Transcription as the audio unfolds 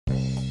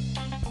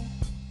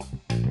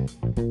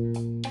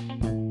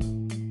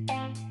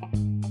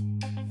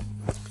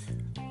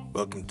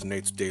Welcome to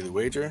Nate's Daily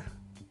Wager.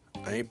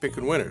 I ain't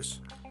picking winners,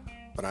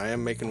 but I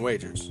am making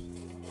wagers.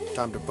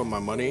 Time to put my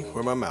money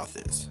where my mouth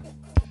is.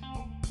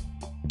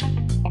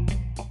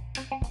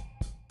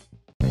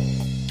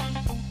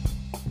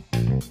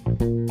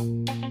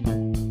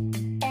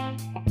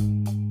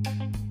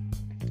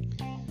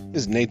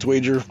 This is Nate's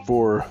Wager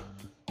for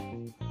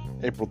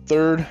April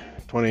 3rd,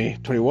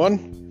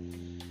 2021.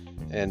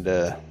 And,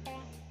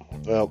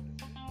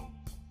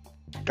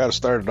 gotta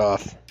start it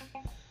off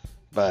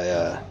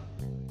by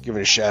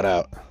giving a shout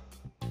out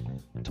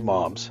to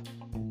moms.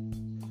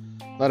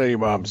 Not any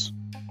moms,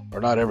 or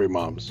not every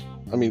moms.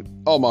 I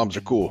mean, all moms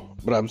are cool,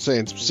 but I'm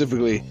saying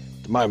specifically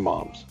to my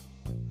moms.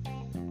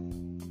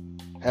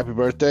 Happy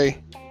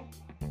birthday.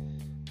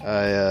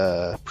 I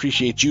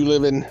appreciate you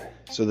living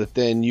so that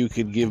then you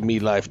could give me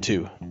life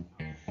too.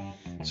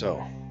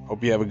 So,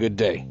 hope you have a good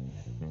day.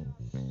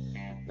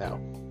 Now,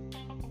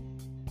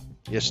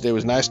 yesterday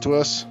was nice to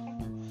us.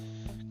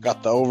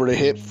 Got the over to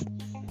hit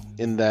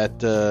in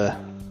that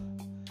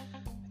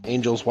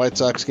Angels White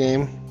Sox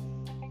game.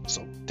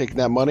 So, taking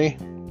that money.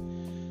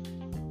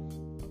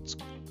 It's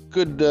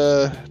good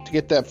to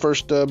get that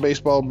first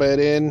baseball bet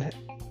in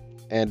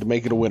and to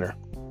make it a winner.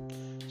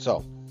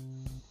 So,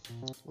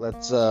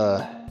 let's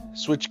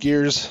switch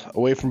gears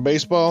away from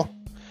baseball.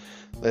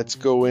 Let's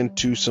go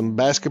into some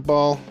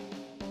basketball,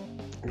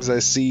 because I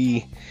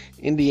see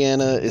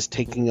Indiana is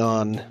taking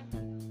on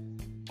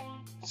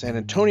San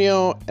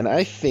Antonio, and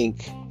I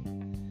think,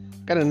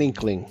 got an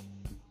inkling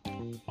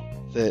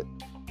that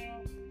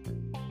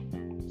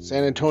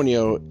San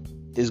Antonio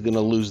is going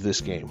to lose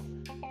this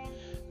game.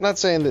 I'm not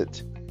saying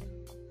that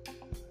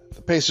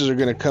the Pacers are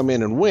going to come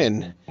in and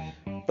win,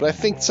 but I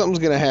think something's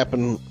going to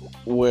happen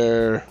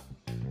where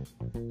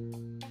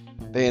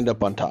they end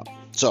up on top.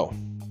 So,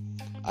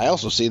 I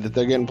also see that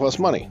they're getting plus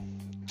money.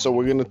 So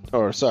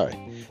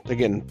they're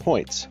getting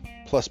points.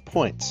 Plus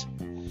points.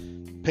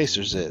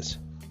 Pacers is.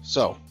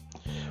 So,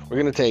 we're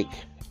going to take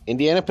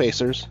Indiana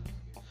Pacers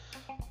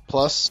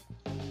plus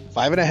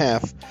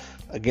 5.5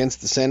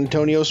 against the San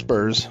Antonio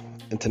Spurs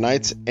in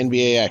tonight's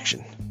NBA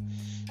action.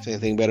 Say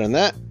anything better than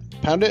that?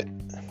 Pound it.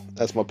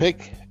 That's my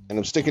pick, and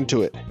I'm sticking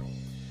to it.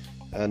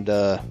 And,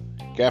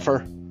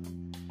 Gaffer,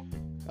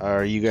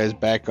 are you guys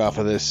back off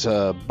of this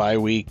bye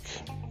week?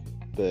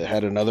 That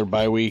had another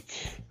bye week.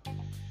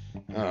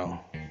 I don't know.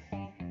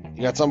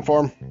 You got something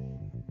for him?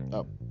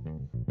 Oh.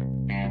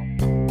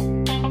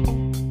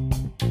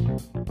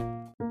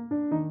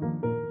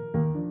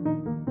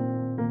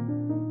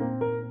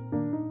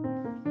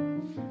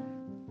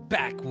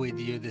 Back with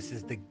you. This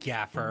is the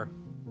Gaffer.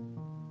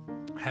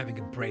 Having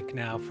a break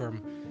now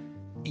from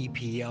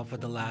EPL for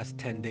the last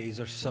 10 days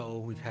or so.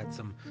 We've had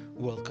some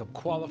World Cup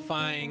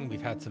qualifying.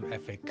 We've had some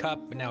FA Cup.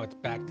 And now it's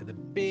back to the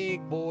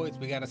big boys.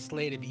 We got a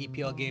slate of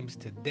EPL games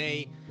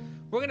today.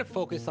 We're going to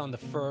focus on the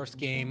first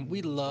game.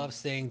 We love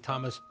saying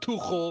Thomas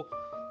Tuchel.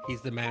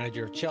 He's the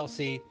manager of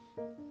Chelsea.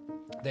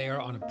 They are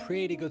on a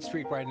pretty good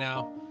streak right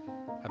now.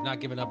 Have not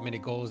given up many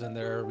goals in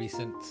their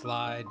recent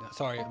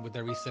with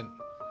their recent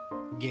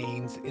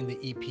gains in the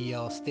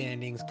EPL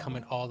standings,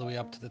 coming all the way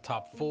up to the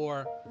top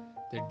 4.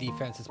 Their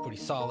defense is pretty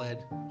solid.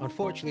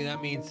 Unfortunately,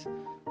 that means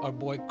our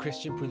boy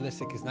Christian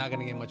Pulisic is not going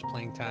to get much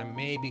playing time.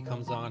 Maybe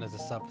comes on as a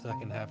sub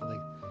second half of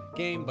the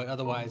game, but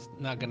otherwise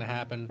not going to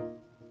happen.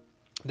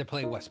 They're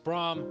playing West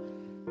Brom.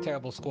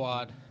 Terrible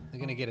squad. They're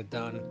going to get it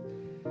done.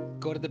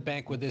 Go to the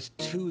bank with this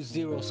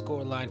 2-0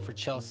 score line for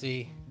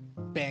Chelsea.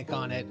 Bank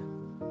on it.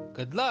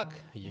 Good luck.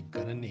 You're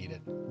going to need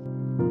it.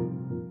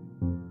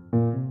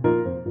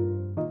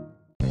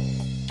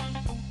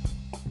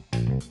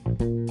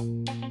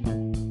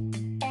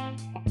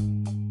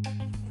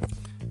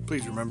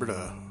 Please remember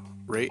to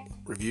rate,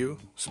 review,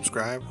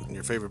 subscribe in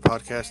your favorite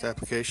podcast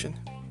application.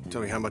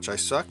 Tell me how much I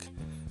suck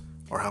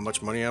or how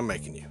much money I'm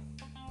making you.